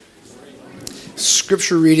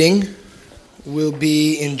Scripture reading will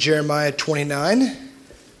be in Jeremiah 29.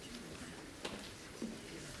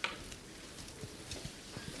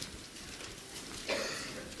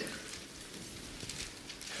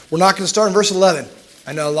 We're not going to start in verse 11.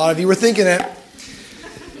 I know a lot of you were thinking it.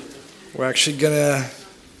 We're actually going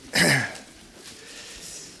to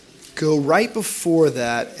go right before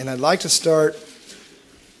that, and I'd like to start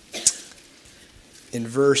in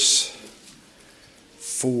verse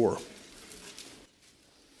 4.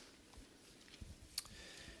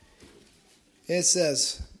 And it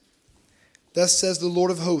says, "Thus says the Lord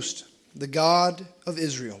of hosts, the God of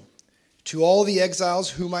Israel, to all the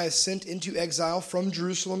exiles whom I have sent into exile from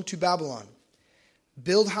Jerusalem to Babylon,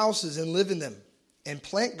 build houses and live in them, and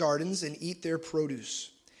plant gardens and eat their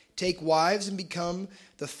produce. Take wives and become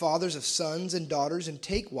the fathers of sons and daughters, and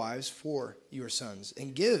take wives for your sons,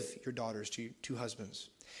 and give your daughters to husbands,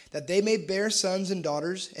 that they may bear sons and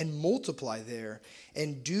daughters, and multiply there,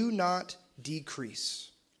 and do not decrease.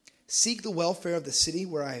 Seek the welfare of the city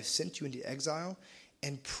where I have sent you into exile,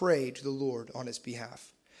 and pray to the Lord on its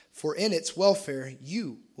behalf. For in its welfare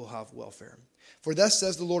you will have welfare. For thus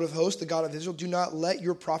says the Lord of hosts, the God of Israel, do not let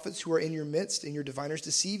your prophets who are in your midst and your diviners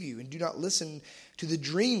deceive you, and do not listen to the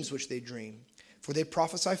dreams which they dream. For they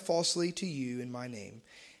prophesy falsely to you in my name.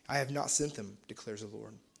 I have not sent them, declares the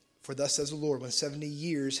Lord. For thus says the Lord, when 70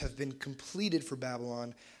 years have been completed for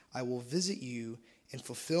Babylon, I will visit you and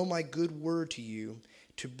fulfill my good word to you,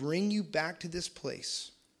 to bring you back to this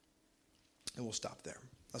place." And we'll stop there.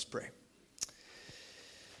 Let's pray.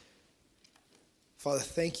 Father,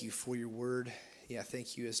 thank you for your word. Yeah,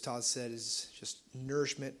 thank you, as Todd said, is just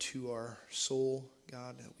nourishment to our soul,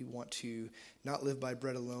 God. We want to not live by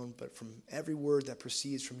bread alone, but from every word that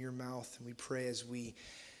proceeds from your mouth. And we pray as we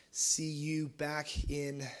see you back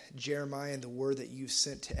in Jeremiah and the word that you've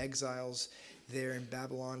sent to exiles there in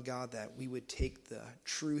Babylon, God, that we would take the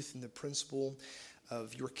truth and the principle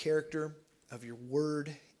of your character, of your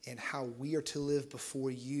word, and how we are to live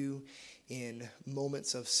before you in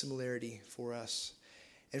moments of similarity for us.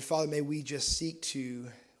 And Father, may we just seek to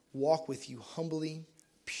walk with you humbly,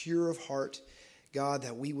 pure of heart, God,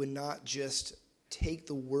 that we would not just take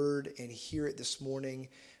the word and hear it this morning,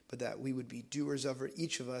 but that we would be doers of it.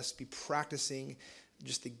 Each of us be practicing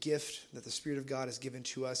just the gift that the Spirit of God has given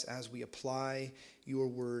to us as we apply your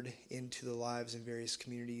word into the lives in various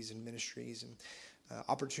communities and ministries and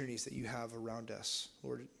opportunities that you have around us.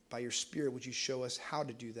 Lord, by your Spirit, would you show us how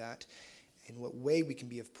to do that, and what way we can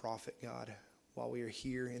be of profit, God, while we are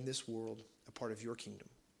here in this world, a part of your kingdom.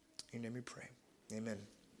 In your name we pray. Amen.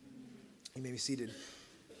 You may be seated.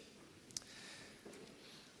 I'd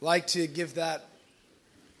like to give that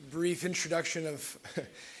brief introduction of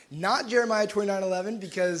not Jeremiah 29:11,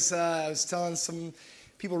 because I was telling some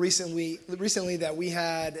people recently that we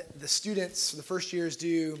had the students, the first years,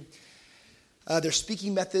 do their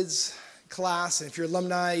speaking methods class. And if you're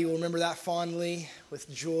alumni, you will remember that fondly with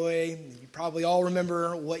joy. You probably all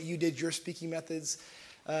remember what you did your speaking methods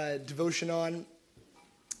devotion on.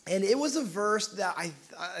 And it was a verse that I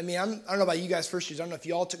don't know about you guys first years. I don't know if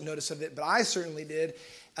you all took notice of it, but I certainly did.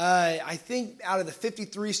 I think out of the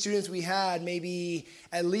 53 students we had, maybe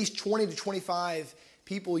at least 20 to 25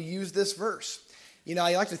 people used this verse. You know,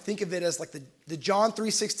 I like to think of it as like the John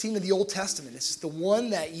 3:16 of the Old Testament. It's just the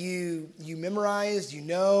one that you memorized, you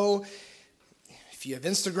know. If you have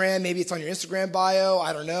Instagram, maybe it's on your Instagram bio.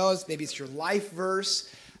 I don't know. Maybe it's your life verse.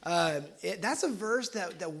 That's a verse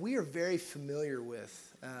that we are very familiar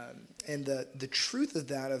with. And the truth of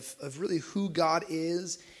that, of really who God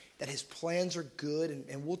is, that his plans are good,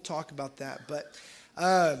 and we'll talk about that. But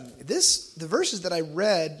the verses that I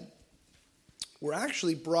read were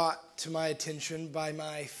actually brought to my attention by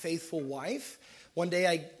my faithful wife. One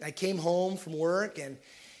day I came home from work, and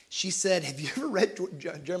she said, "Have you ever read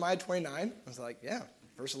Jeremiah 29? I was like, "Yeah,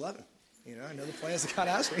 verse 11. You know, I know the plans that God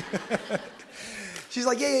has me." She's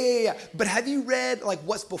like, yeah. "But have you read like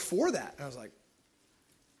what's before that?" And I was like,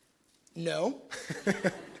 "No."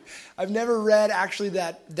 I've never read actually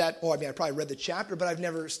that. Well, I mean, I probably read the chapter, but I've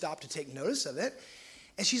never stopped to take notice of it.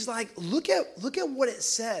 And she's like, look at what it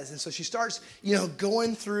says. And so she starts,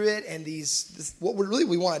 going through it, and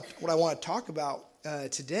what I want to talk about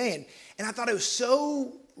today. And I thought it was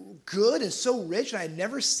so good and so rich, and I had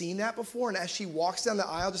never seen that before. And as she walks down the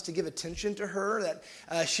aisle, just to give attention to her,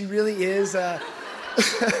 that she really is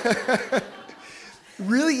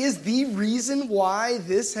really is the reason why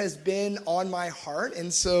this has been on my heart.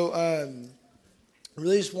 And so I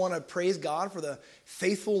really just want to praise God for the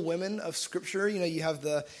faithful women of Scripture. You know, you have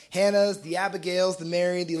the Hannahs, the Abigails, the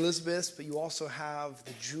Mary, the Elizabeths, but you also have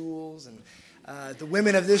the Jules and the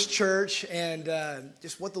women of this church, and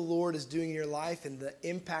just what the Lord is doing in your life and the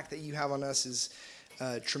impact that you have on us is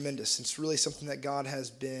tremendous. It's really something that God has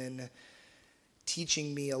been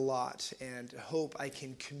teaching me a lot, and hope I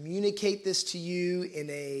can communicate this to you in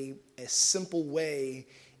a simple way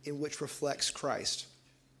in which reflects Christ.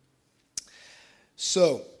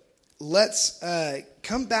 So let's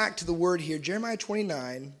come back to the word here, Jeremiah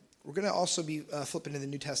 29. We're going to also be flipping to the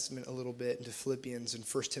New Testament a little bit, into Philippians and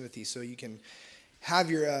 1 Timothy, so you can have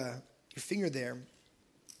your finger there.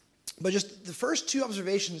 But just the first two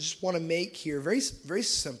observations I just want to make here, very, very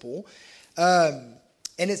simple. And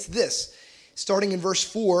it's this. Starting in verse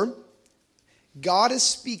 4, God is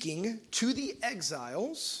speaking to the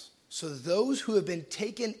exiles, so those who have been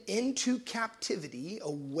taken into captivity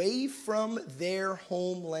away from their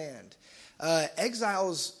homeland.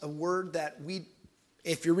 Exile is a word that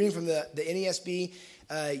if you're reading from the NESB,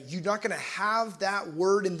 you're not going to have that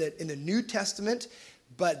word in the New Testament,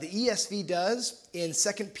 but the ESV does in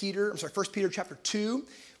 1 Peter chapter 2,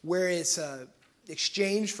 where it's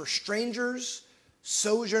exchanged for strangers,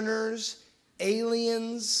 sojourners,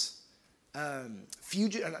 aliens,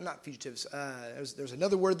 not fugitives. There's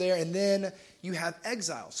another word there, and then you have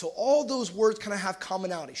exile. So all those words kind of have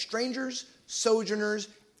commonality: strangers, sojourners,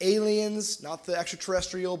 aliens, not the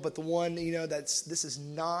extraterrestrial, but the one, this is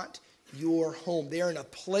not your home. They are in a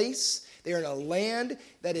place, they are in a land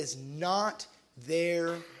that is not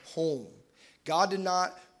their home. God did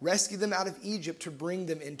not rescue them out of Egypt to bring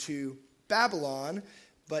them into Babylon,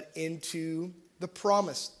 but into the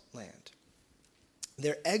promised land.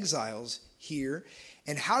 They're exiles here.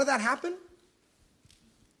 And how did that happen?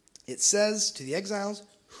 It says to the exiles,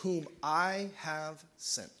 whom I have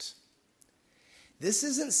sent. This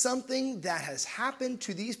isn't something that has happened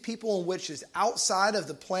to these people in which is outside of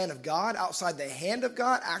the plan of God, outside the hand of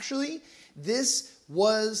God. Actually, this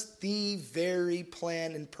was the very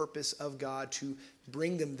plan and purpose of God to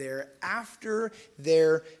bring them there after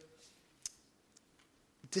their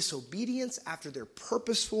disobedience, after their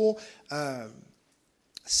purposeful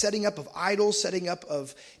setting up of idols, setting up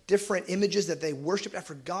of different images that they worshiped,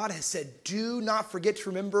 after God has said, do not forget to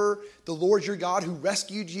remember the Lord your God who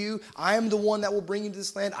rescued you. I am the one that will bring you to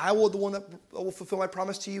this land. I will be the one that will fulfill my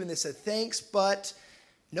promise to you. And they said, thanks, but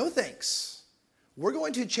no thanks. We're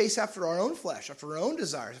going to chase after our own flesh, after our own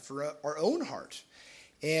desires, after our own heart.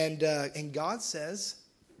 And God says,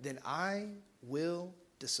 then I will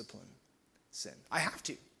discipline sin. I have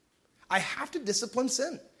to. I have to discipline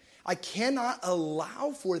sin. I cannot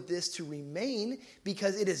allow for this to remain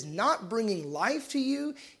because it is not bringing life to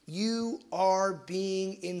you. You are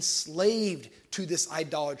being enslaved to this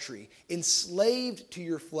idolatry, enslaved to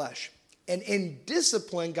your flesh. And in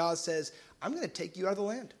discipline, God says, I'm going to take you out of the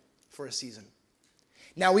land for a season.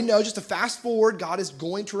 Now we know, just to fast forward, God is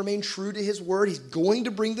going to remain true to his word. He's going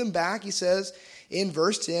to bring them back. He says in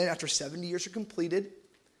verse 10, after 70 years are completed,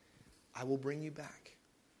 I will bring you back.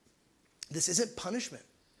 This isn't punishment.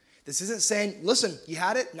 This isn't saying, listen, you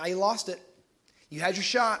had it, now you lost it. You had your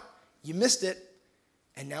shot, you missed it,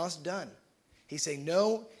 and now it's done. He's saying,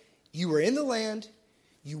 no, you were in the land,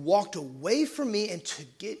 you walked away from me, and to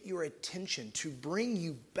get your attention, to bring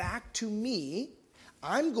you back to me,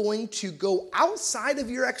 I'm going to go outside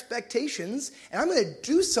of your expectations, and I'm going to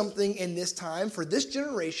do something in this time for this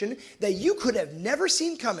generation that you could have never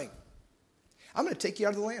seen coming. I'm going to take you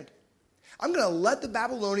out of the land. I'm going to let the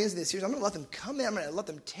Babylonians, I'm going to let them come in. I'm going to let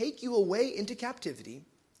them take you away into captivity.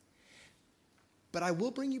 But I will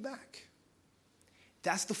bring you back.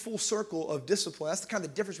 That's the full circle of discipline. That's the kind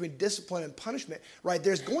of difference between discipline and punishment, right?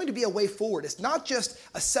 There's going to be a way forward. It's not just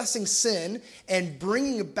assessing sin and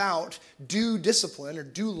bringing about due discipline or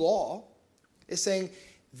due law. It's saying,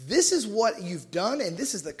 this is what you've done and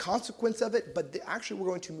this is the consequence of it, but actually we're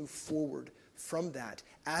going to move forward from that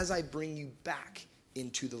as I bring you back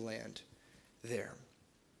into the land there.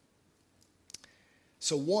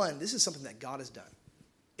 So one, this is something that God has done.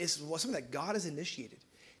 It's something that God has initiated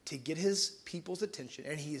to get his people's attention,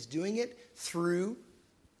 and he is doing it through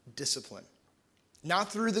discipline.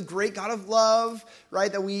 Not through the great God of love,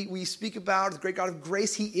 right, that we speak about, the great God of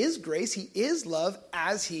grace. He is love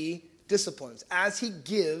as he disciplines, as he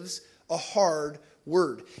gives a hard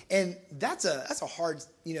word. And that's a hard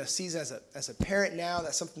season as a parent now.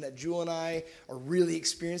 That's something that Jewel and I are really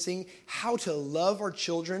experiencing, how to love our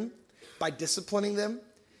children by disciplining them.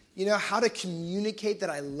 How to communicate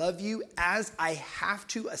that I love you as I have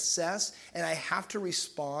to assess and I have to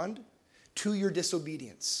respond to your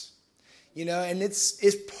disobedience. And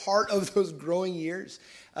it's part of those growing years.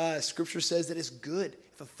 Scripture says that it's good.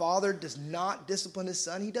 If a father does not discipline his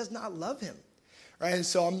son, he does not love him. Right? And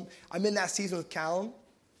so I'm in that season with Callum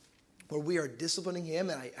where we are disciplining him,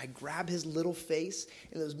 and I grab his little face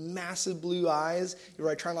and those massive blue eyes, where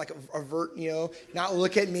I try and like avert, not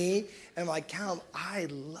look at me. And I'm like, Callum, I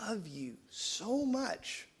love you so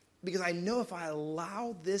much because I know if I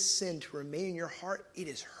allow this sin to remain in your heart, it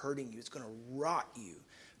is hurting you. It's going to rot you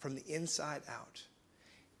from the inside out.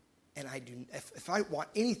 And if I want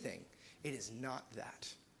anything, it is not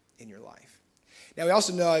that in your life. Now, we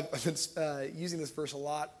also know I've been using this verse a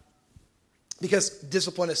lot because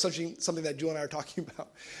discipline is something that Jewel and I are talking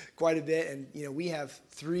about quite a bit. And, we have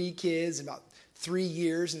 3 kids in about 3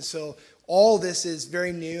 years. And so all this is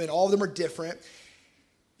very new and all of them are different.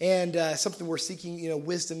 And something we're seeking,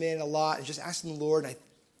 wisdom in a lot and just asking the Lord. And I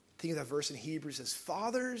think of that verse in Hebrews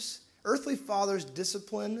says, earthly fathers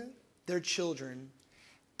discipline their children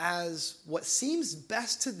as what seems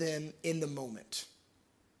best to them in the moment.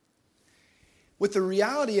 With the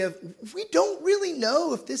reality of, we don't really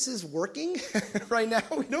know if this is working right now.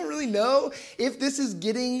 We don't really know if this is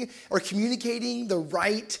getting or communicating the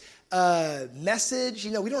right message.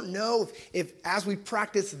 We don't know if as we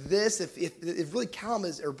practice this, if really Callum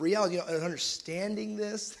or Brielle, understanding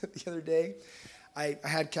this. The other day, I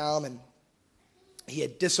had Callum and he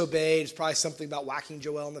had disobeyed. It's probably something about whacking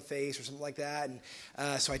Joel in the face or something like that.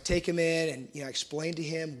 And so I take him in and, explain to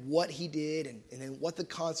him what he did and then what the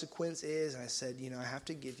consequence is. And I said, I have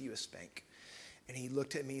to give you a spank. And he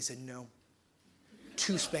looked at me and said, no,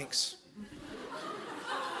 2 spanks.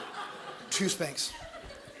 2 spanks.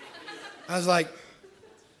 I was like,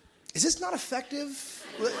 is this not effective?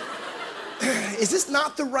 Is this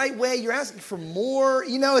not the right way? You're asking for more.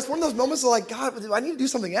 It's one of those moments of like, God, do I need to do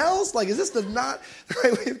something else? Like, is this not the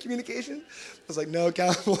right way of communication? I was like, no,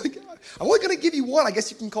 Cal, I'm only going to give you 1. I guess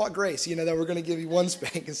you can call it grace, that we're going to give you 1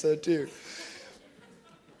 spank instead of 2.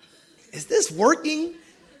 Is this working?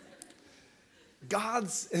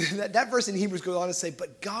 That verse in Hebrews goes on to say,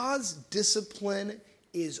 but God's discipline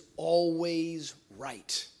is always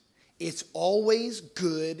right. It's always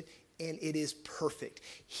good. And it is perfect.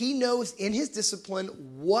 He knows in his discipline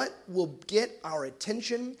what will get our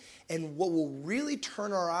attention and what will really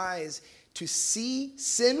turn our eyes to see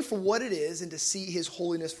sin for what it is and to see his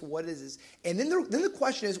holiness for what it is. And then the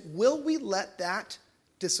question is, will we let that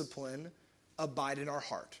discipline abide in our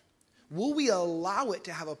heart? Will we allow it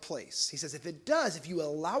to have a place? He says, if it does, if you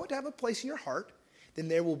allow it to have a place in your heart, then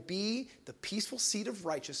there will be the peaceful seed of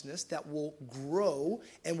righteousness that will grow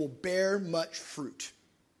and will bear much fruit.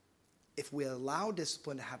 If we allow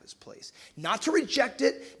discipline to have its place. Not to reject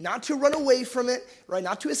it, not to run away from it, right?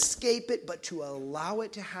 Not to escape it, but to allow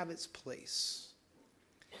it to have its place.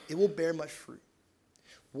 It will bear much fruit.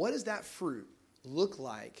 What does that fruit look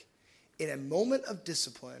like in a moment of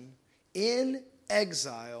discipline, in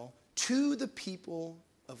exile, to the people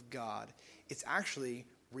of God? It's actually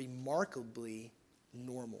remarkably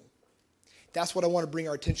normal. That's what I want to bring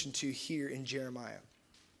our attention to here in Jeremiah.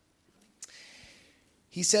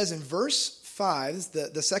 He says in verse 5,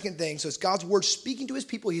 the second thing, so it's God's word speaking to his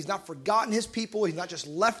people. He's not forgotten his people. He's not just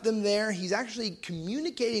left them there. He's actually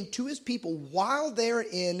communicating to his people while they're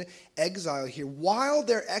in exile here. While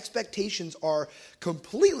their expectations are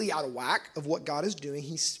completely out of whack of what God is doing,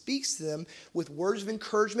 he speaks to them with words of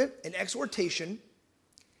encouragement and exhortation,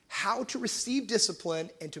 how to receive discipline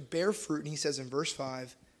and to bear fruit. And he says in verse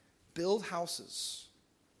 5, build houses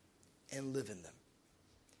and live in them.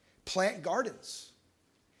 Plant gardens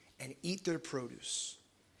and eat their produce.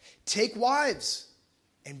 Take wives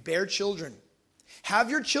and bear children.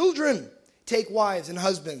 Have your children take wives and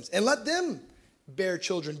husbands, and let them bear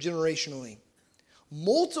children generationally.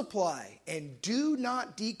 Multiply and do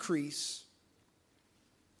not decrease.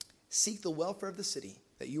 Seek the welfare of the city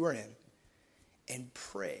that you are in, and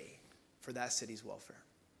pray for that city's welfare.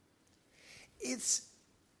 It's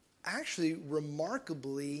actually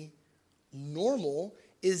remarkably normal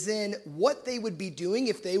is in what they would be doing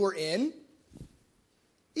if they were in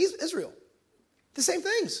Israel. The same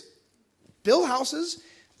things. Build houses,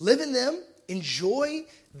 live in them, enjoy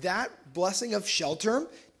that blessing of shelter,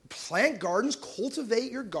 plant gardens,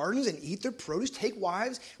 cultivate your gardens and eat their produce, take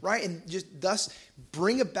wives, right? And just thus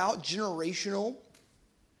bring about generational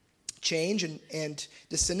change and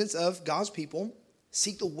descendants of God's people.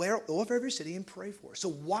 Seek the welfare of your city and pray for it. So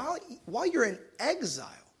while you're in exile,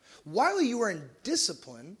 while you are in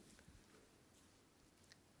discipline,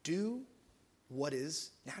 do what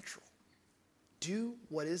is natural. Do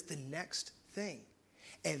what is the next thing.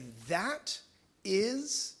 And that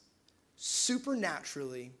is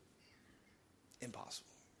supernaturally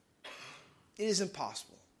impossible. It is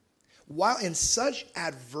impossible. While in such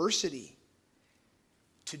adversity,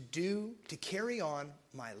 to carry on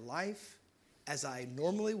my life as I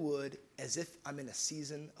normally would, as if I'm in a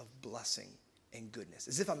season of blessing and goodness,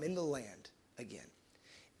 as if I'm in the land again.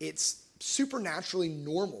 It's supernaturally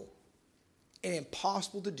normal and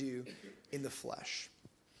impossible to do in the flesh.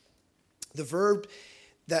 The verb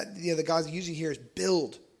that the God's using here is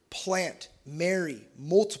build, plant, marry,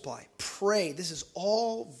 multiply, pray. This is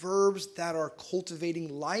all verbs that are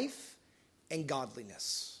cultivating life and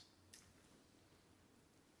godliness.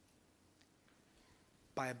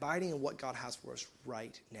 By abiding in what God has for us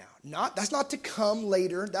right now. That's not to come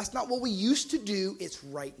later. That's not what we used to do. It's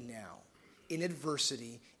right now. In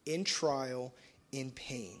adversity, in trial, in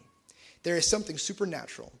pain. There is something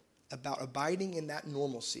supernatural about abiding in that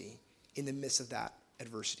normalcy in the midst of that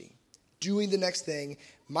adversity. Doing the next thing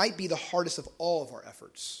might be the hardest of all of our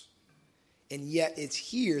efforts. And yet it's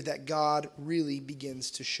here that God really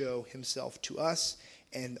begins to show himself to us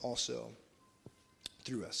and also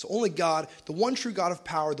through us. So only God, the one true God of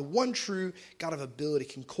power, the one true God of ability,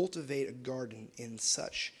 can cultivate a garden in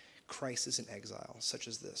such crisis and exile, such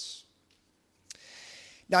as this.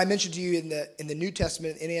 Now, I mentioned to you in the New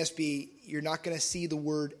Testament, NASB, you're not going to see the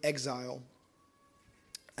word exile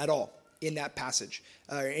at all in that passage,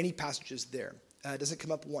 or any passages there. It doesn't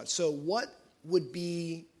come up once. So what would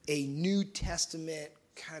be a New Testament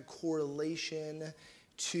kind of correlation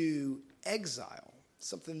to exile?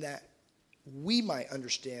 Something that we might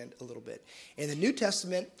understand a little bit. In the New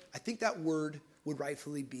Testament, I think that word would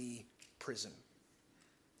rightfully be prison.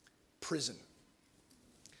 Prison.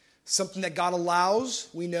 Something that God allows,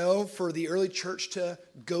 we know, for the early church to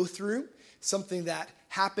go through. Something that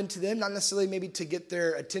happened to them, not necessarily maybe to get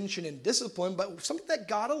their attention and discipline, but something that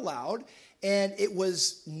God allowed, and it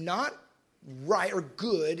was not right or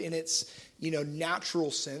good in its, natural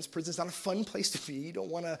sense. Prison's not a fun place to be. You don't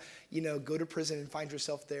want to, go to prison and find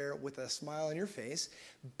yourself there with a smile on your face.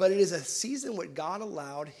 But it is a season what God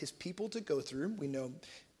allowed his people to go through. We know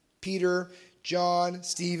Peter, John,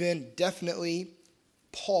 Stephen, definitely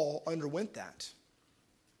Paul underwent that.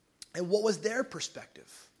 And what was their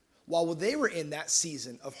perspective? While they were in that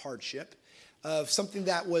season of hardship, of something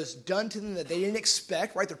that was done to them that they didn't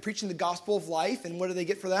expect, right? They're preaching the gospel of life, and what do they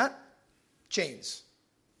get for that? Chains.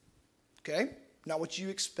 Okay? Not what you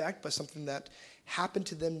expect, but something that happened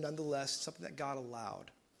to them nonetheless, something that God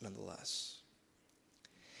allowed nonetheless.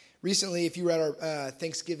 Recently, if you were at our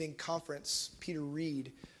Thanksgiving conference, Peter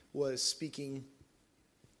Reed was speaking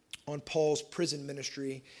on Paul's prison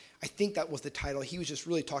ministry. I think that was the title. He was just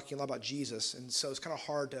really talking a lot about Jesus, and so it's kind of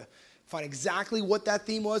hard to find exactly what that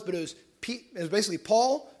theme was, but it was basically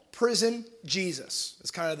Paul, prison, Jesus.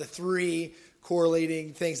 It's kind of the three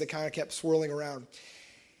correlating things that kind of kept swirling around.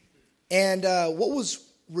 And what was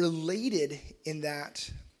related in that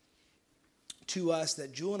to us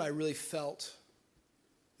that Jewel and I really felt,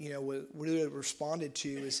 really responded to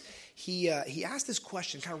is he asked this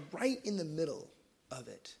question kind of right in the middle of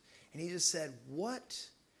it. And he just said, what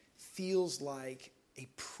feels like a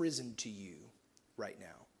prison to you right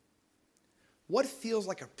now? What feels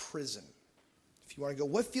like a prison? If you want to go,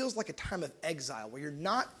 what feels like a time of exile where you're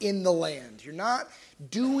not in the land? You're not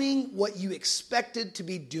doing what you expected to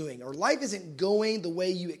be doing, or life isn't going the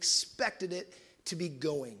way you expected it to be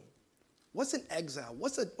going. What's an exile?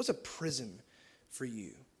 What's a prison for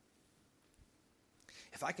you?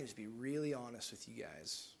 If I can just be really honest with you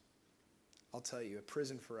guys, I'll tell you, a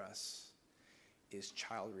prison for us is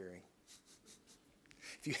child rearing.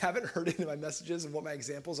 If you haven't heard any of my messages and what my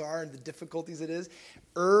examples are and the difficulties it is,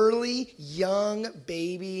 early, young,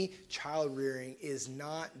 baby child rearing is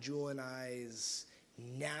not Jewel and I's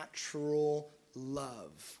natural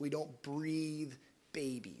love. We don't breathe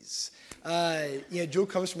babies. Jewel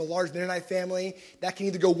comes from a large Mennonite family. That can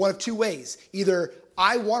either go one of two ways. Either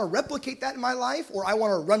I want to replicate that in my life, or I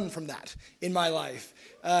want to run from that in my life.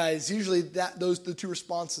 It's usually the two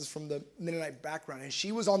responses from the Mennonite background. And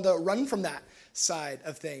she was on the run from that side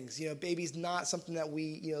of things. Baby's not something that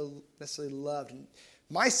we, necessarily loved. And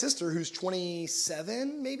my sister, who's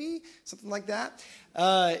 27, maybe, something like that,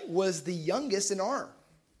 was the youngest in our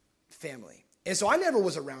family. And so I never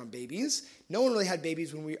was around babies. No one really had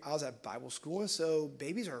babies when I was at Bible school, and so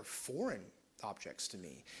babies are foreign objects to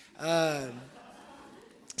me.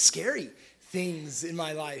 Scary things in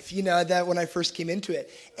my life, that when I first came into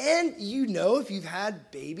it. And if you've had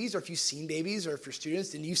babies, or if you've seen babies, or if you're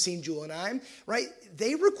students and you've seen Jewel and I, right,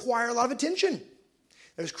 they require a lot of attention.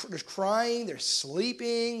 There's crying, there's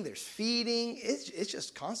sleeping, there's feeding. It's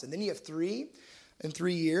just constant. Then you have 3 in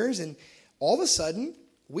 3 years, and all of a sudden,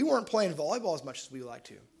 we weren't playing volleyball as much as we would like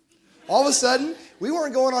to. All of a sudden, we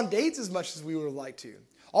weren't going on dates as much as we would have liked to.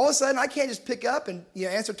 All of a sudden, I can't just pick up and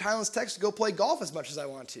answer Tylen's text to go play golf as much as I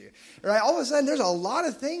want to. Right? All of a sudden, there's a lot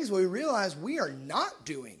of things where we realize we are not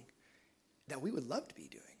doing that we would love to be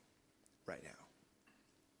doing right now.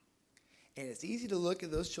 And it's easy to look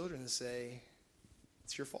at those children and say,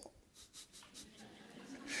 it's your fault.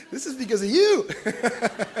 This is because of you.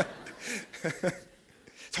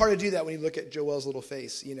 It's hard to do that when you look at Joel's little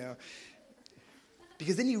face,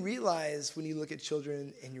 Because then you realize when you look at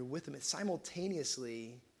children and you're with them, it's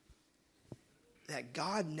simultaneously that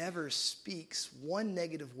God never speaks one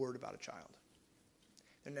negative word about a child.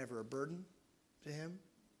 They're never a burden to him.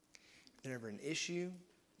 They're never an issue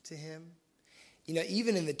to him.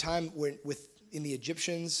 Even in the time in the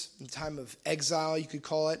Egyptians, in the time of exile, you could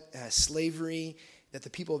call it, slavery that the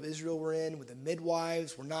people of Israel were in, with the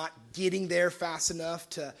midwives were not getting there fast enough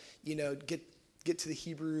to, get to the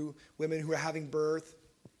Hebrew women who were having birth,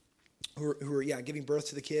 who were giving birth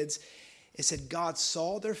to the kids. It said God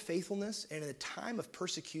saw their faithfulness, and in the time of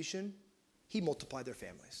persecution, he multiplied their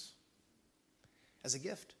families as a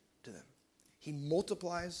gift to them. He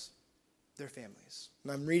multiplies their families.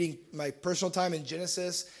 And I'm reading my personal time in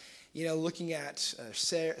Genesis, looking at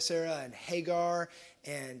Sarah and Hagar,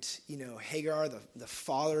 and, Hagar, the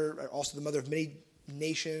father, also the mother of many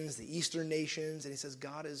nations, the Eastern nations, and he says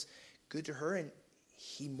God is good to her, and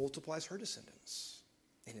he multiplies her descendants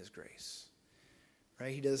in his grace.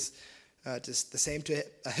 Right? He does just the same to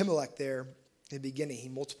Ahimelech there in the beginning. He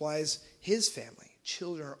multiplies his family.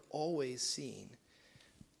 Children are always seen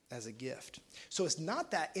as a gift. So it's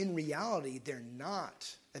not that in reality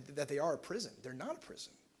that they are a prison. They're not a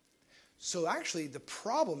prison. So actually the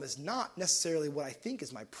problem is not necessarily what I think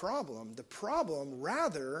is my problem. The problem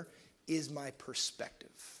rather is my perspective.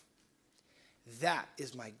 That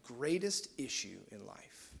is my greatest issue in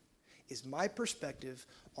life, is my perspective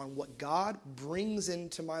on what God brings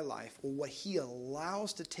into my life, or what he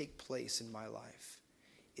allows to take place in my life,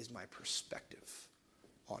 is my perspective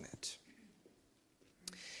on it.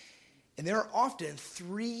 And there are often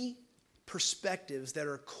three perspectives that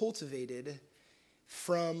are cultivated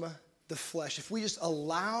from the flesh. If we just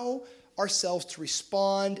allow ourselves to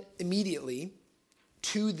respond immediately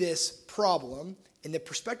to this problem, and the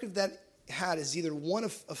perspective that had is either one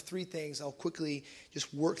of three things I'll quickly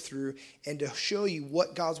just work through, and to show you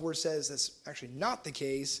what God's word says that's actually not the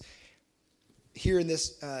case here in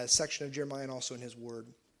this section of Jeremiah, and also in his word.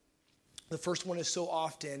 The first one is so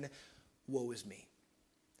often, woe is me.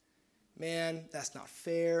 Man, that's not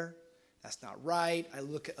fair. That's not right. I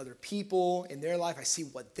look at other people in their life. I see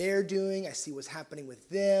what they're doing. I see what's happening with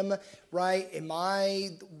them, right? Am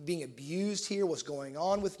I being abused here? What's going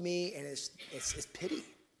on with me? And it's pity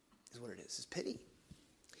is what it is. It's pity.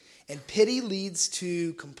 And pity leads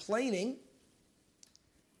to complaining.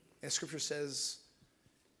 And Scripture says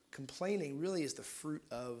complaining really is the fruit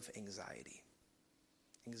of anxiety.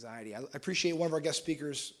 Anxiety. I appreciate one of our guest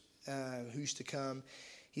speakers who used to come.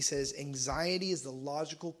 He says, anxiety is the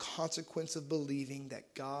logical consequence of believing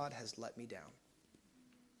that God has let me down.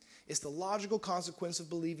 It's the logical consequence of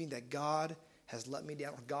believing that God has let me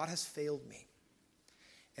down, or God has failed me.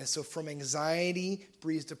 And so from anxiety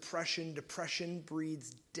breeds depression. Depression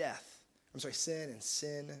breeds death. Sin, and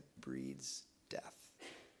sin breeds death.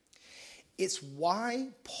 It's why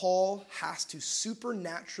Paul has to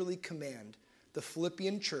supernaturally command the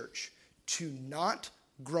Philippian church to not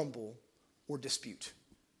grumble or dispute.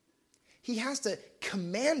 He has to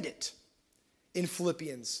command it in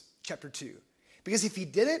Philippians chapter 2. Because if he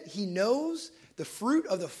didn't, he knows the fruit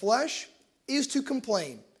of the flesh is to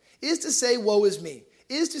complain, is to say, woe is me,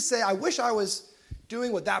 is to say, I wish I was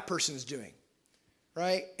doing what that person's doing,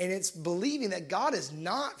 right? And it's believing that God is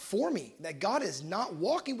not for me, that God is not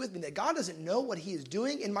walking with me, that God doesn't know what he is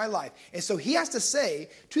doing in my life. And so he has to say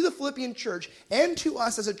to the Philippian church and to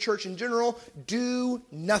us as a church in general, do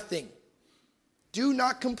nothing. Do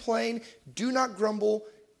not complain. Do not grumble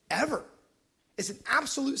ever. It's an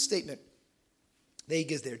absolute statement that he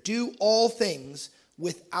gives there. Do all things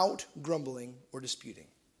without grumbling or disputing,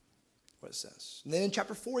 what it says. And then in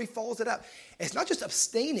chapter 4, he follows it up. It's not just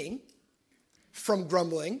abstaining from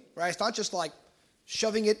grumbling, right? It's not just like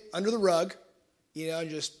shoving it under the rug, and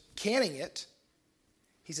just canning it.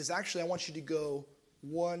 He says, actually, I want you to go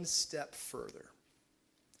one step further.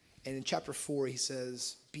 And in chapter 4, he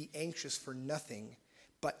says, be anxious for nothing,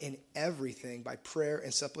 but in everything, by prayer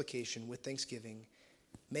and supplication with thanksgiving,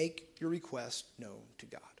 make your request known to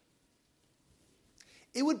God.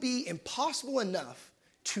 It would be impossible enough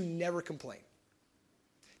to never complain,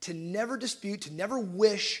 to never dispute, to never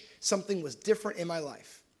wish something was different in my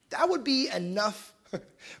life. That would be enough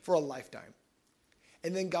for a lifetime.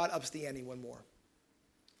 And then God ups the ante one more.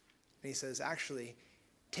 And he says, actually,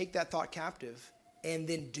 take that thought captive and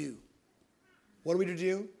then do. What are we to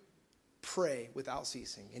do? Pray without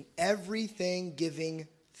ceasing. In everything giving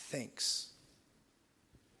thanks.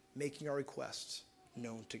 Making our requests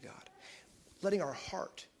known to God. Letting our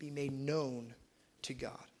heart be made known to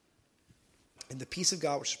God. And the peace of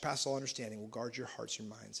God, which surpasses all understanding, will guard your hearts and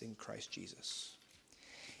minds in Christ Jesus.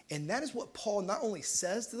 And that is what Paul not only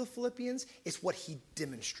says to the Philippians, it's what he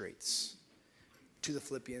demonstrates to the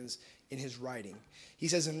Philippians in his writing. He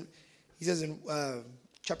says in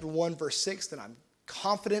chapter 1, verse 6, that I'm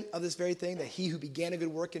confident of this very thing, that he who began a good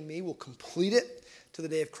work in me will complete it to the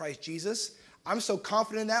day of Christ Jesus. I'm so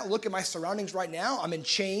confident in that. Look at my surroundings right now. I'm in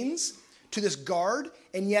chains to this guard,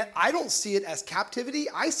 and yet I don't see it as captivity.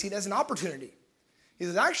 I see it as an opportunity. He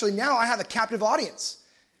says, actually, now I have a captive audience.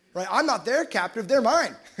 Right? I'm not their captive, they're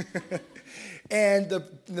mine. And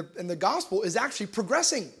the gospel is actually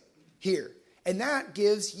progressing here. And that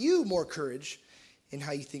gives you more courage in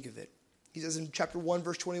how you think of it. He says in chapter 1,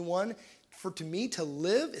 verse 21, for to me to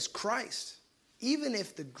live is Christ. Even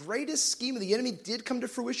if the greatest scheme of the enemy did come to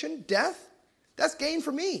fruition, death, that's gain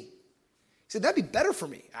for me. He said, that'd be better for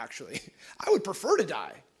me, actually. I would prefer to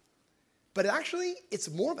die. But actually, it's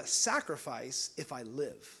more of a sacrifice if I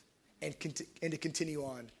live and to continue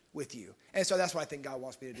on with you. And so that's what I think God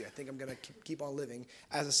wants me to do. I think I'm going to keep on living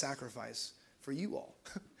as a sacrifice for you all.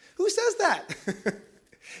 Who says that?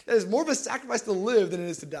 That is more of a sacrifice to live than it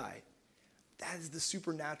is to die. That is the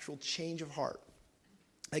supernatural change of heart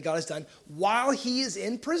that God has done while he is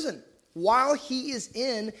in prison, while he is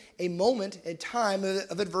in a moment, a time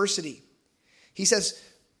of adversity. He says,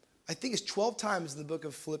 I think it's 12 times in the book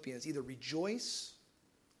of Philippians, either rejoice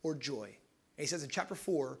or joy. And he says in chapter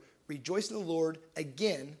 4, rejoice in the Lord.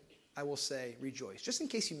 Again, I will say rejoice. Just in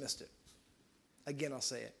case you missed it. Again, I'll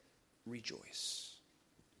say it. Rejoice.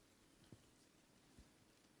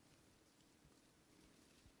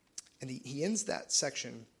 And he ends that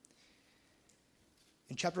section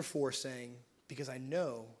in chapter 4 saying, because I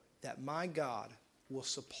know that my God will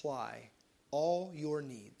supply all your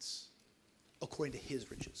needs according to his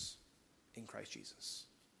riches in Christ Jesus.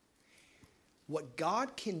 What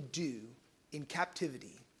God can do in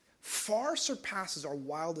captivity far surpasses our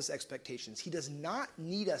wildest expectations. He does not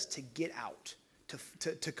need us to get out,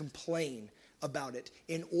 to complain about it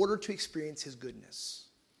in order to experience his goodness.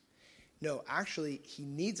 No, actually, he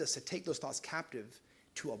needs us to take those thoughts captive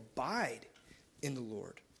to abide in the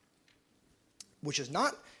Lord, which is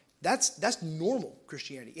not, that's normal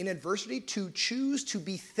Christianity. In adversity, to choose to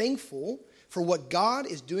be thankful for what God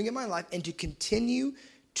is doing in my life and to continue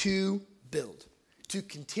to build, to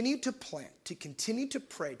continue to plant, to continue to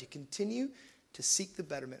pray, to continue to seek the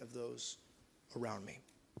betterment of those around me.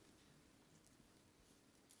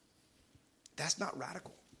 That's not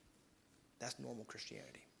radical. That's normal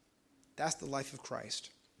Christianity. That's the life of Christ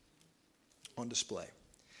on display.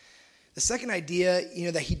 The second idea,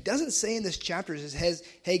 that he doesn't say in this chapter is,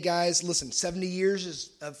 hey guys, listen, 70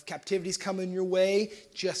 years of captivity is coming your way.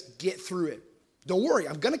 Just get through it. Don't worry,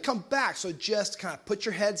 I'm going to come back. So just kind of put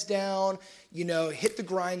your heads down, hit the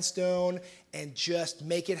grindstone and just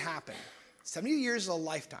make it happen. 70 years is a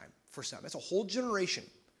lifetime for some. That's a whole generation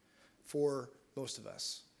for most of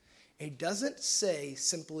us. And he doesn't say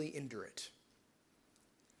simply endure it.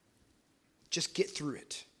 Just get through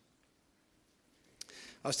it.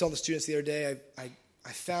 I was telling the students the other day, I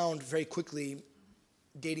found very quickly,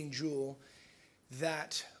 dating Jewel,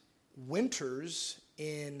 that winters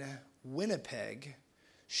in Winnipeg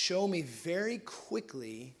show me very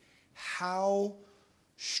quickly how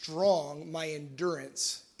strong my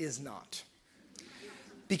endurance is not.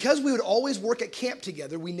 Because we would always work at camp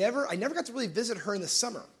together, I never got to really visit her in the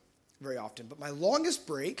summer very often, but my longest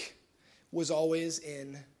break was always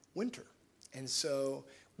in winter. And so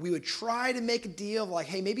we would try to make a deal of like,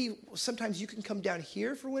 hey, maybe sometimes you can come down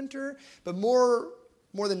here for winter, but more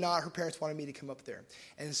than not, her parents wanted me to come up there.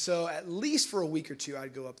 And so at least for a week or two,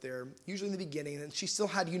 I'd go up there, usually in the beginning, and she still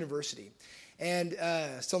had university. And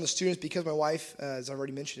telling the students, because my wife, as I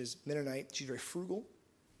already mentioned, is Mennonite, she's very frugal.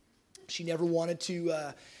 She never wanted to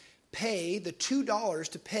pay the $2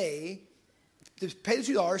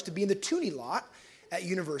 to be in the Toonie lot at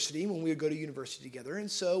university when we would go to university together. And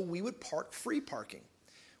so we would park free parking,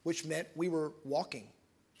 which meant we were walking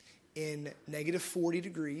in negative 40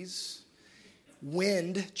 degrees,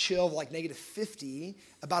 wind chill of like negative 50,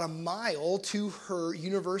 about a mile to her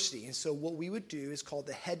university. And so what we would do is called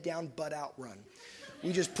the head down, butt out run.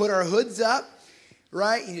 We just put our hoods up,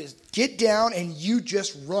 right? You just get down and you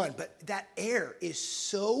just run. But that air is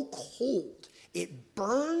so cold. It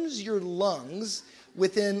burns your lungs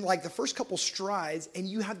within like the first couple strides, and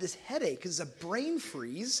you have this headache because it's a brain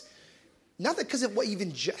freeze. Not that because of what you've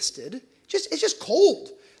ingested, it's just cold.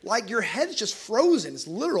 Like your head's just frozen. It's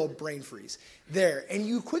literal brain freeze there. And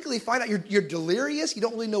you quickly find out you're delirious. You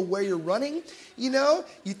don't really know where you're running. You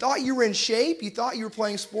thought you were in shape. You thought you were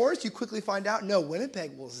playing sports. You quickly find out, no,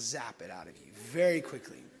 Winnipeg will zap it out of you very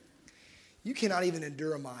quickly. You cannot even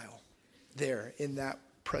endure a mile there in that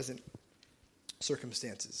present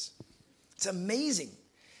circumstances. It's amazing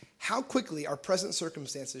how quickly our present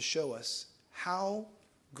circumstances show us how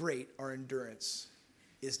great our endurance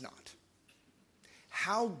is not.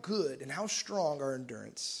 How good and how strong our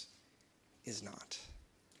endurance is not.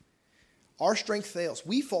 Our strength fails.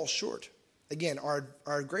 We fall short. Again,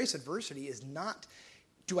 our greatest adversity is not,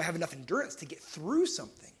 do I have enough endurance to get through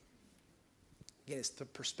something? Again, it's the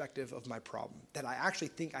perspective of my problem, that I actually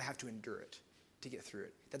think I have to endure it to get through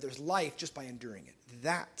it, that there's life just by enduring it.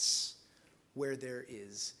 That's where there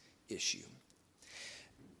is issue.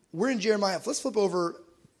 We're in Jeremiah. Let's flip over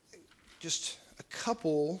just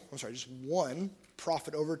one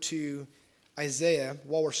prophet over to Isaiah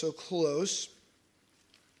while we're so close.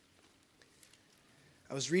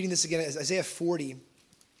 I was reading this again, Isaiah 40,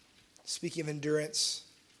 speaking of endurance.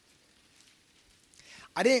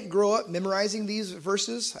 I didn't grow up memorizing these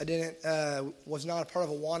verses. I was not a part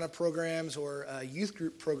of Awana programs or youth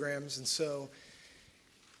group programs, and so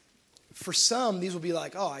for some, these will be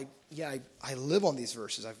like, I live on these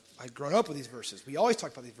verses. I've grown up with these verses. We always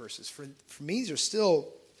talk about these verses. For me, these are still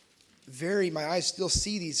my eyes still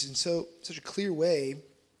see these in such a clear way.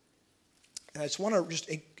 And I just want to just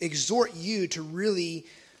exhort you to really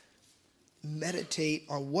meditate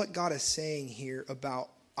on what God is saying here about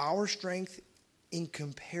our strength in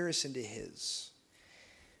comparison to his.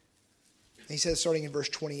 And he says, starting in verse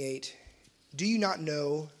 28, "Do you not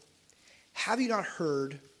know? Have you not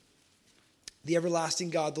heard? The everlasting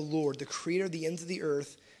God, the Lord, the creator of the ends of the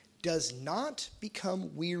earth, does not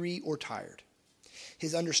become weary or tired.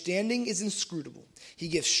 His understanding is inscrutable. He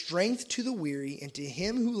gives strength to the weary, and to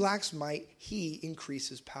him who lacks might, he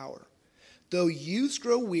increases power. Though youths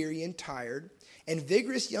grow weary and tired, and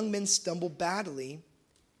vigorous young men stumble badly,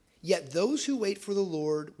 yet those who wait for the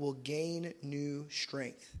Lord will gain new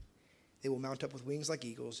strength. They will mount up with wings like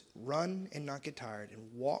eagles, run and not get tired,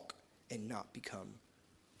 and walk and not become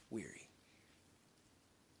weary."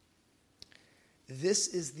 This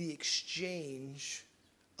is the exchange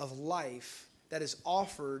of life that is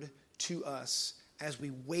offered to us as we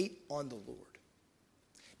wait on the Lord.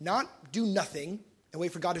 Not do nothing and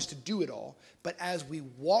wait for God just to do it all, but as we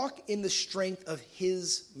walk in the strength of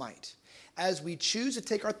his might, as we choose to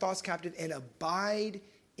take our thoughts captive and abide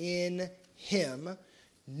in him,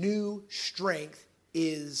 new strength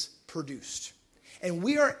is produced. And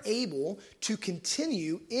we are able to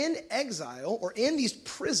continue in exile or in these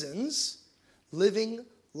prisons, living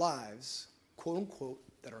lives, quote unquote,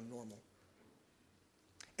 that are normal.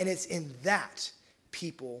 And it's in that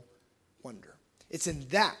people wonder. It's in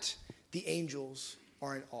that the angels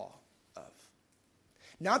are in awe of.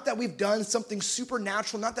 Not that we've done something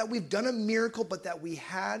supernatural, not that we've done a miracle, but that we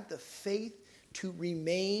had the faith to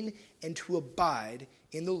remain and to abide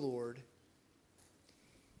in the Lord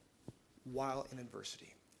while in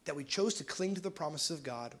adversity. That we chose to cling to the promises of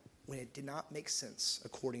God when it did not make sense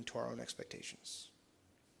according to our own expectations.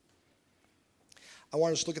 I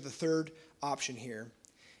want us to look at the third option here,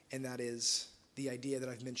 and that is the idea that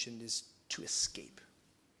I've mentioned is to escape.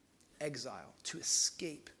 Exile, to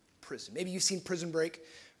escape prison. Maybe you've seen Prison Break,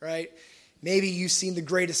 right? Maybe you've seen The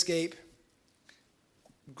Great Escape.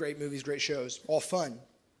 Great movies, great shows, all fun.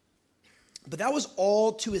 But that was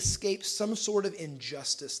all to escape some sort of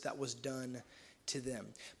injustice that was done to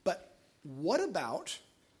them. But what about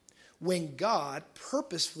when God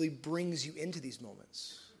purposefully brings you into these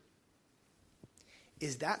moments?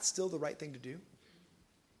 Is that still the right thing to do?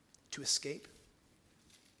 To escape?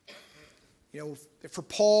 For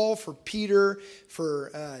Paul, for Peter,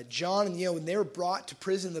 for John, and when they were brought to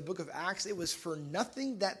prison in the book of Acts, it was for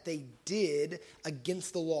nothing that they did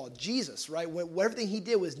against the law. Jesus, right? Everything he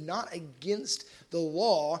did was not against the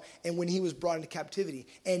law, and when he was brought into captivity.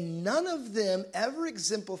 And none of them ever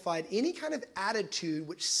exemplified any kind of attitude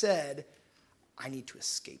which said, I need to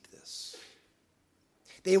escape this.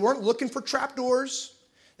 They weren't looking for trapdoors.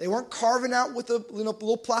 They weren't carving out with a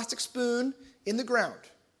little plastic spoon in the ground.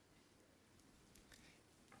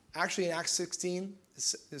 Actually, in Acts 16,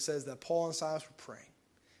 it says that Paul and Silas were praying,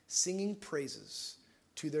 singing praises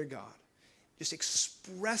to their God, just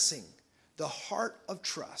expressing the heart of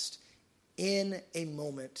trust in a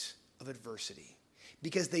moment of adversity.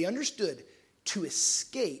 Because they understood to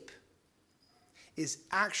escape is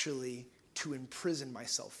actually to imprison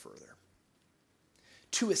myself further.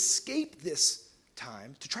 To escape this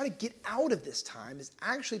time, to try to get out of this time, is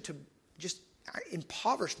actually to just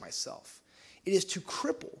impoverish myself. It is to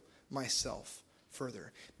cripple myself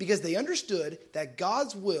further. Because they understood that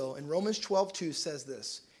God's will, in Romans 12:2 says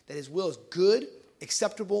this, that his will is good,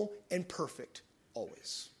 acceptable, and perfect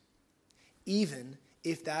always. Even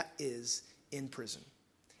if that is in prison.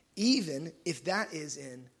 Even if that is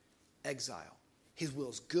in exile. His will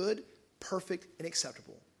is good, perfect, and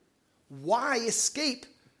acceptable. Why escape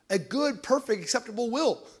a good, perfect, acceptable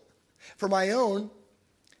will for my own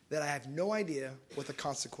that I have no idea what the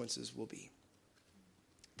consequences will be?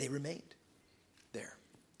 They remained there.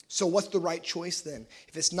 So what's the right choice then?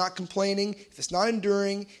 If it's not complaining, if it's not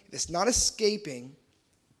enduring, if it's not escaping,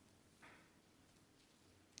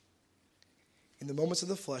 in the moments of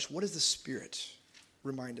the flesh, what does the Spirit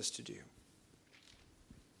remind us to do?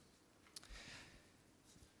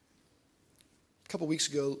 A couple weeks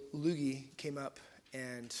ago, Lugie came up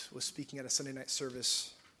and was speaking at a Sunday night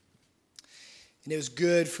service. And it was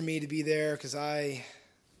good for me to be there because I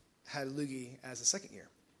had Lugie as a second year.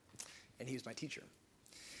 And he was my teacher.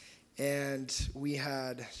 And we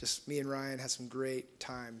had, just me and Ryan had some great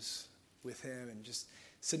times with him and just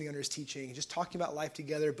sitting under his teaching and just talking about life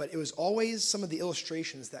together. But it was always some of the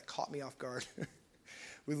illustrations that caught me off guard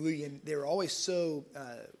with Lugie. And they were always so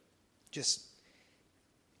just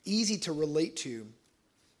easy to relate to.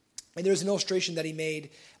 And there was an illustration that he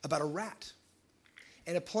made about a rat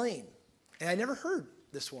and a plane. And I never heard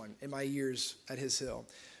this one in my years at His Hill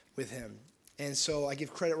with him. And so I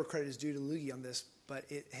give credit where credit is due to Lugie on this, but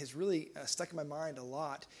it has really stuck in my mind a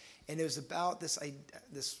lot. And it was about this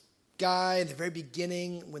guy at the very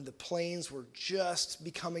beginning when the planes were just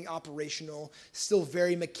becoming operational, still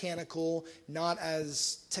very mechanical, not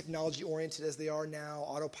as technology-oriented as they are now.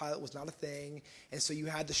 Autopilot was not a thing. And so you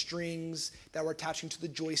had the strings that were attaching to the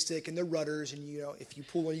joystick and the rudders, and if you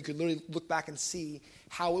pull one, you could literally look back and see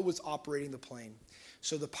how it was operating the plane.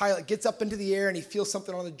 So the pilot gets up into the air and he feels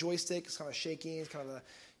something on the joystick. It's kind of shaking, it's kind of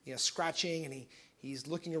scratching, and he's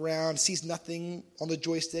looking around, sees nothing on the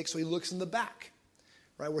joystick, so he looks in the back,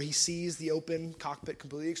 right, where he sees the open cockpit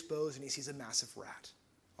completely exposed, and he sees a massive rat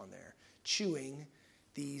on there, chewing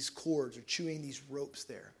these cords or chewing these ropes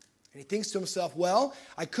there. And he thinks to himself, well,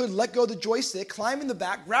 I could let go of the joystick, climb in the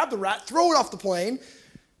back, grab the rat, throw it off the plane,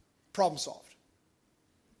 problem solved.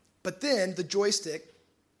 But then the joystick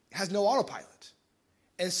has no autopilot.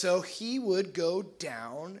 And so he would go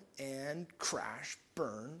down and crash,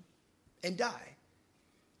 burn, and die,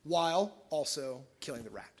 while also killing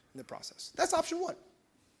the rat in the process. That's option one.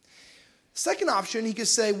 Second option, he could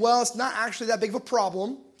say, well, it's not actually that big of a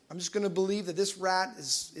problem. I'm just going to believe that this rat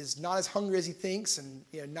is not as hungry as he thinks and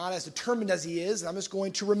not as determined as he is, and I'm just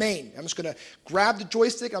going to remain. I'm just going to grab the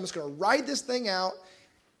joystick. I'm just going to ride this thing out,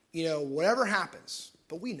 whatever happens.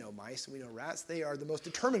 But we know mice and we know rats. They are the most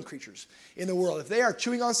determined creatures in the world. If they are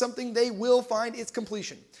chewing on something, they will find its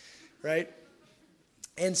completion, right?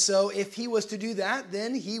 And so if he was to do that,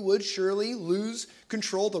 then he would surely lose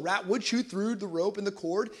control. The rat would chew through the rope and the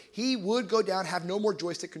cord. He would go down, have no more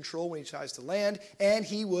joystick control when he tries to land, and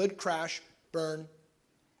he would crash, burn,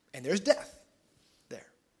 and there's death there.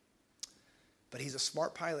 But he's a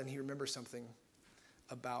smart pilot, and he remembers something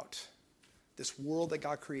about this world that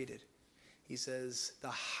God created. He says, the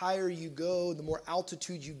higher you go, the more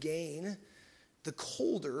altitude you gain, the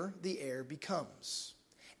colder the air becomes.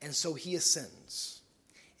 And so he ascends.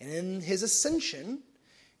 And in his ascension,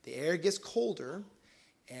 the air gets colder,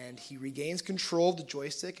 and he regains control of the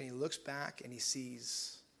joystick, and he looks back, and he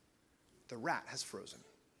sees the rat has frozen.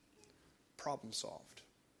 Problem solved.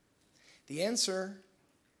 The answer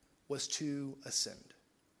was to ascend.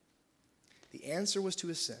 The answer was to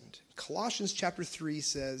ascend. Colossians chapter 3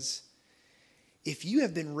 says, if you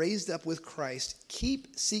have been raised up with Christ,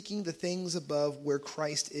 keep seeking the things above where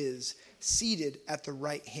Christ is, seated at the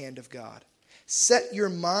right hand of God. Set your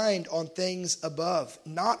mind on things above,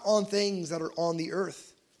 not on things that are on the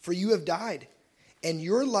earth. For you have died, and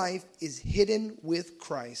your life is hidden with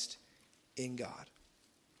Christ in God.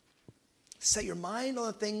 Set your mind on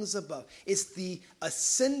the things above. It's the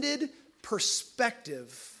ascended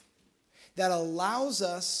perspective that allows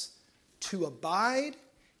us to abide,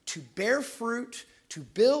 to bear fruit, to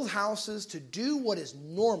build houses, to do what is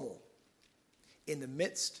normal in the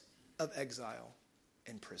midst of exile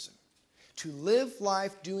and prison. To live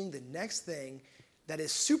life doing the next thing that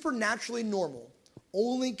is supernaturally normal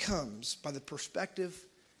only comes by the perspective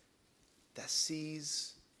that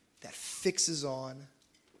sees, that fixes on,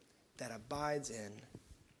 that abides in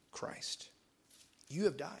Christ. You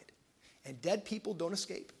have died, and dead people don't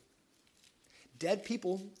escape. Dead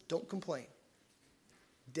people don't complain.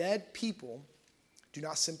 Dead people do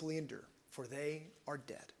not simply endure, for they are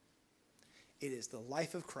dead. It is the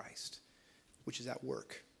life of Christ which is at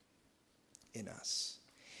work in us.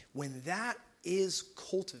 When that is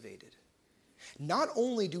cultivated, not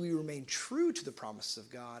only do we remain true to the promises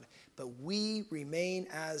of God, but we remain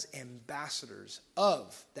as ambassadors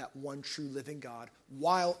of that one true living God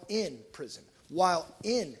while in prison, while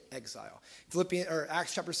in exile.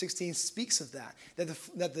 Acts chapter 16 speaks of that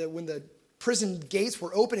when the prison gates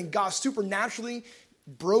were open and God supernaturally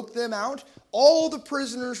broke them out, all the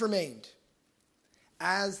prisoners remained,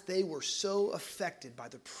 as they were so affected by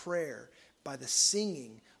the prayer, by the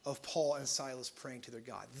singing of Paul and Silas praying to their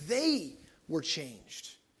God. They were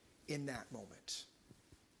changed in that moment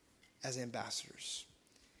as ambassadors.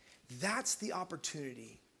 That's the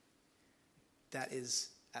opportunity that is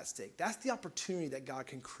at stake. That's the opportunity that God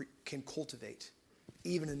can cultivate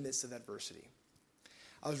even in the midst of adversity.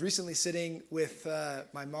 I was recently sitting with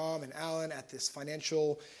my mom and Alan at this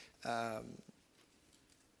financial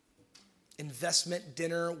investment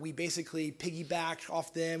dinner. We basically piggybacked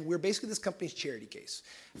off them. We're basically this company's charity case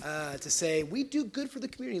to say, we do good for the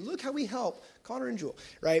community. Look how we help Connor and Jewel,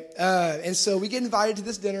 right? And so we get invited to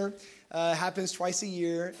this dinner. Happens twice a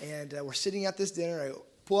year, and we're sitting at this dinner. I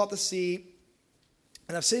pull out the seat,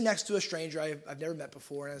 and I'm sitting next to a stranger I've never met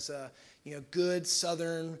before, and as a good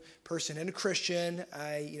Southern person and a Christian,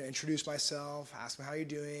 I introduce myself, ask him how you're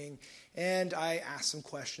doing, and I ask some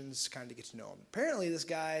questions kind of to get to know him. Apparently, this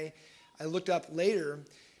guy, I looked up later,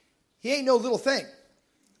 he ain't no little thing.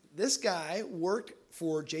 This guy worked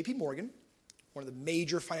for J.P. Morgan, one of the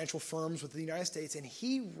major financial firms within the United States, and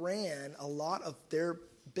he ran a lot of their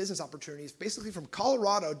business opportunities, basically from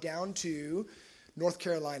Colorado down to North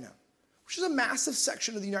Carolina, which is a massive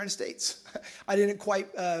section of the United States. I didn't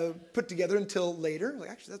quite put together until later.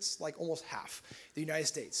 Actually, that's like almost half the United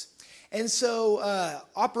States. And so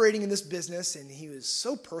operating in this business, and he was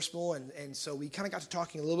so personal, and so we kind of got to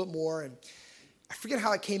talking a little bit more, and I forget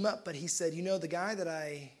how it came up, but he said, the guy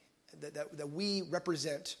that we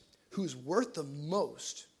represent who's worth the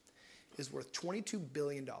most is worth $22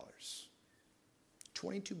 billion.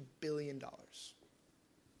 $22 billion.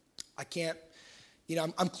 I can't,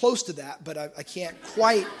 I'm close to that, but I can't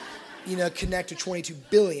quite, connect to 22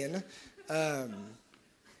 billion.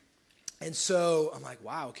 And so I'm like,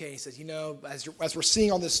 wow, okay. He says, as we're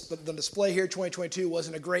seeing on the display here, 2022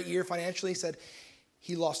 wasn't a great year financially. He said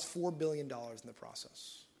he lost $4 billion in the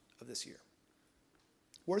process of this year.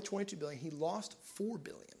 Worth 22 billion, he lost $4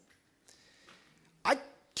 billion. I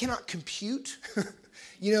cannot compute,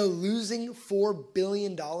 losing $4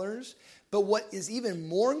 billion. But what is even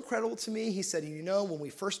more incredible to me, he said, when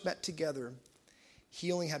we first met together,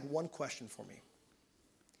 he only had one question for me.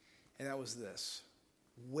 And that was this: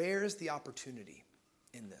 where's the opportunity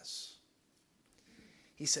in this?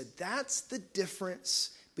 He said, that's the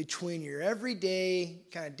difference between your everyday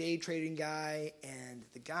kind of day trading guy and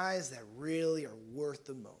the guys that really are worth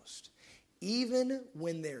the most. Even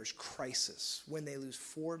when there's crisis, when they lose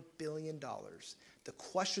 $4 billion, the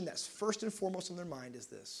question that's first and foremost on their mind is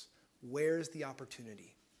this: where's the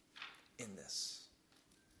opportunity in this?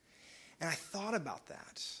 And I thought about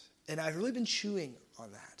that, and I've really been chewing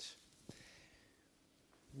on that.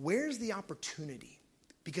 Where's the opportunity?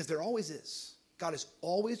 Because there always is. God is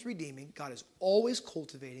always redeeming. God is always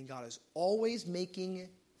cultivating. God is always making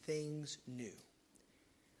things new.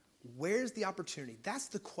 Where's the opportunity? That's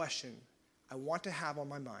the question I want to have on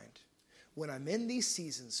my mind when I'm in these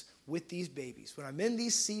seasons with these babies, when I'm in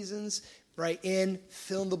these seasons, right, in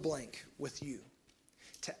fill in the blank with you,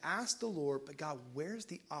 to ask the Lord, but God, where's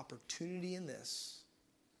the opportunity in this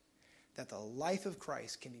that the life of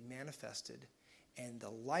Christ can be manifested and the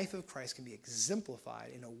life of Christ can be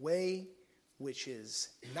exemplified in a way which is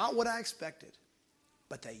not what I expected,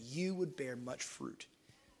 but that you would bear much fruit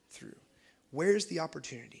through? Where's the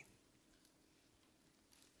opportunity?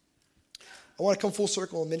 I want to come full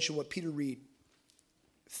circle and mention what Peter Reed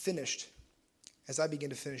finished as I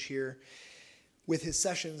begin to finish here with his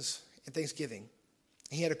sessions in Thanksgiving.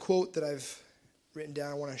 He had a quote that I've written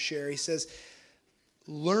down I want to share. He says,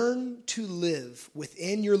 "Learn to live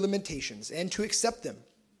within your limitations and to accept them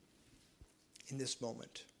in this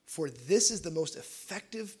moment, for this is the most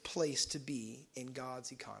effective place to be in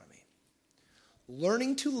God's economy."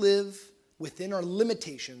 Learning to live within our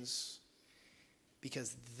limitations,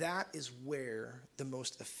 because that is where the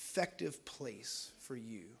most effective place for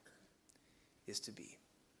you is to be.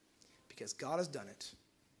 Because God has done it.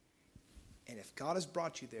 And if God has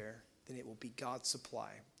brought you there, then it will be God's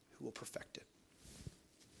supply who will perfect it.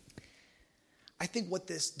 I think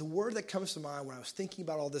the word that comes to mind when I was thinking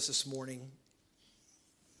about all this morning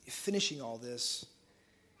finishing all this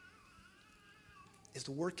is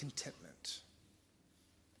the word contentment.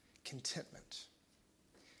 Contentment.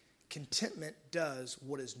 Contentment does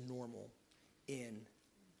what is normal in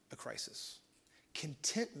a crisis.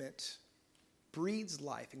 Contentment breeds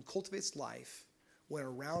life and cultivates life when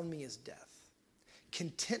around me is death.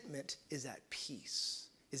 Contentment is at peace,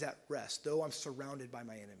 is at rest, though I'm surrounded by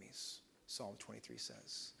my enemies, Psalm 23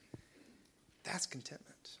 says. That's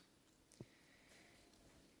contentment.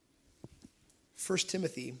 1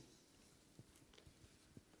 Timothy,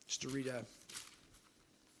 just to read a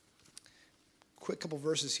quick couple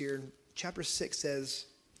verses here. Chapter 6 says,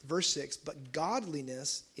 verse 6, but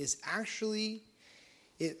godliness actually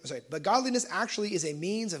is a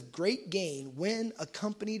means of great gain when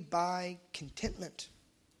accompanied by contentment.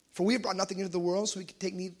 For we have brought nothing into the world, so we can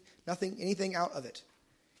take anything out of it.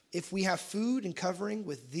 If we have food and covering,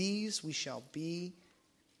 with these we shall be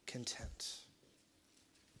content.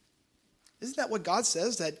 Isn't that what God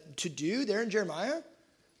says that to do there in Jeremiah?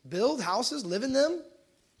 Build houses, live in them,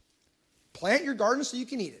 plant your garden so you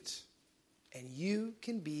can eat it, and you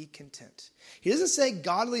can be content. He doesn't say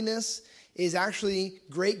godliness is actually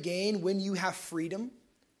great gain when you have freedom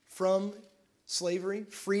from slavery,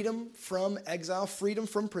 freedom from exile, freedom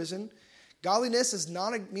from prison. Godliness is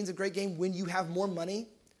not a means of great gain when you have more money,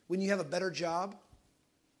 when you have a better job.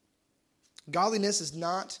 Godliness is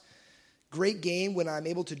not great gain when I'm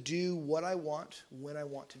able to do what I want when I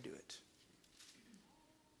want to do it.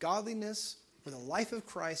 Godliness, where the life of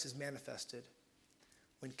Christ is manifested,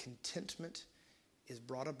 when contentment is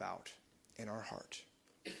brought about in our heart.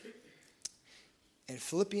 And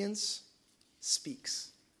Philippians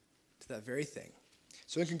speaks to that very thing.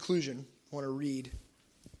 So in conclusion, I want to read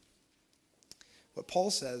what Paul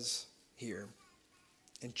says here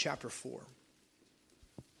in chapter 4.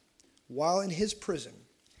 While in his prison,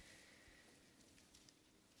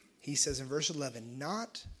 he says in verse 11,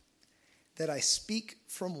 not that I speak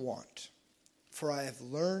from want, for I have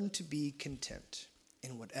learned to be content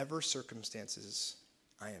in whatever circumstances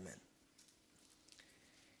I am in.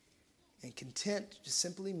 And content just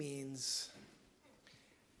simply means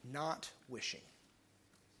not wishing.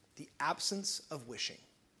 The absence of wishing.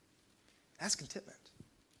 That's contentment.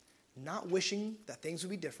 Not wishing that things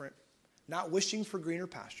would be different. Not wishing for greener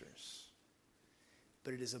pastures.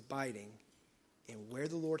 But it is abiding in where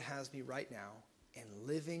the Lord has me right now and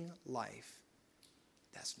living life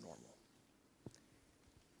that's normal.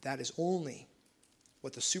 That is only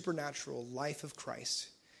what the supernatural life of Christ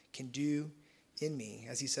can do in me,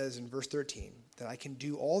 as he says in verse 13, that I can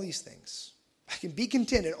do all these things. I can be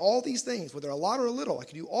content in all these things, whether a lot or a little. I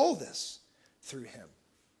can do all this through him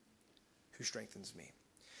who strengthens me.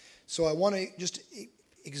 So I want to just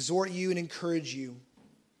exhort you and encourage you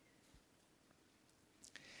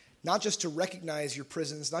not just to recognize your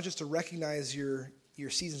prisons, not just to recognize your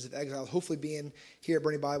seasons of exile. Hopefully being here at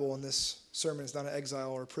Bernie Bible in this sermon is not an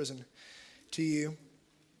exile or a prison to you.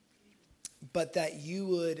 But that you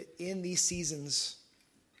would, in these seasons,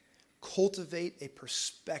 cultivate a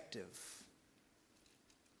perspective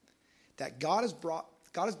that God has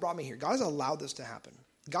brought me here. God has allowed this to happen.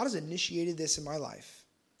 God has initiated this in my life.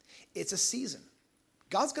 It's a season.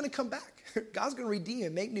 God's going to come back. God's going to redeem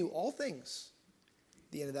and make new all things.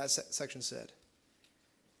 The end of that section said.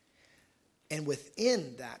 And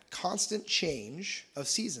within that constant change of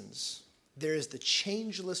seasons, there is the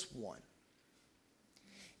changeless one.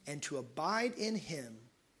 And to abide in him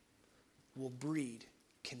will breed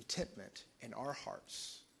contentment in our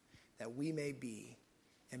hearts, that we may be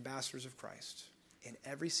ambassadors of Christ in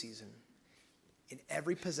every season, in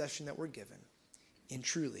every possession that we're given, in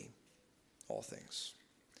truly all things.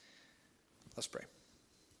 Let's pray.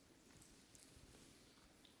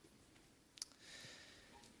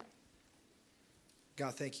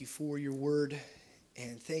 God, thank you for your word,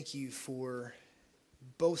 and thank you for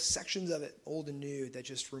both sections of it, old and new, that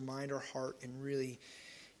just remind our heart and really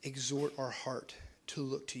exhort our heart to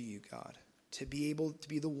look to you, God, to be able to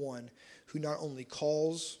be the one who not only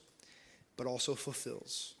calls, but also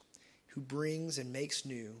fulfills, who brings and makes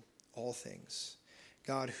new all things.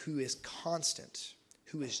 God, who is constant,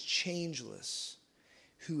 who is changeless,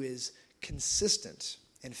 who is consistent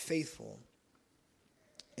and faithful,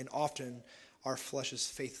 and often our flesh's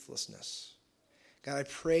faithlessness. God, I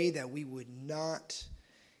pray that we would not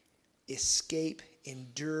escape,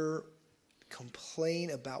 endure,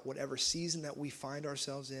 complain about whatever season that we find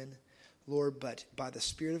ourselves in, Lord, but by the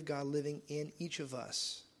Spirit of God living in each of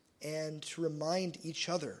us, and to remind each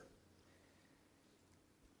other,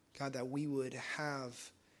 God, that we would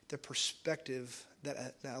have the perspective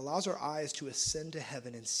that allows our eyes to ascend to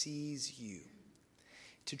heaven and sees you,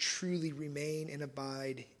 to truly remain and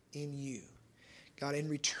abide in you. God, in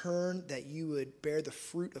return, that you would bear the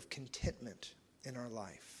fruit of contentment in our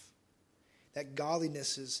life. That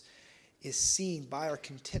godliness is seen by our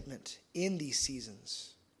contentment in these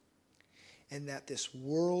seasons. And that this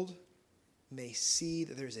world may see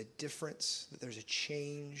that there's a difference, that there's a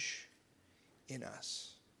change in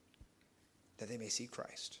us. That they may see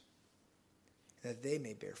Christ. That they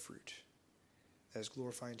may bear fruit that is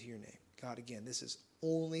glorifying to your name. God, again, this is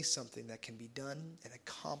only something that can be done and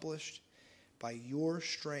accomplished by your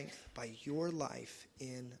strength, by your life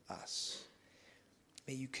in us.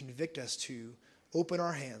 May you convict us to open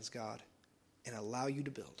our hands, God, and allow you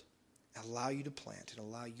to build, allow you to plant, and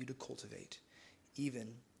allow you to cultivate,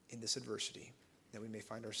 even in this adversity that we may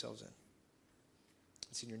find ourselves in.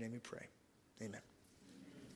 It's in your name we pray. Amen.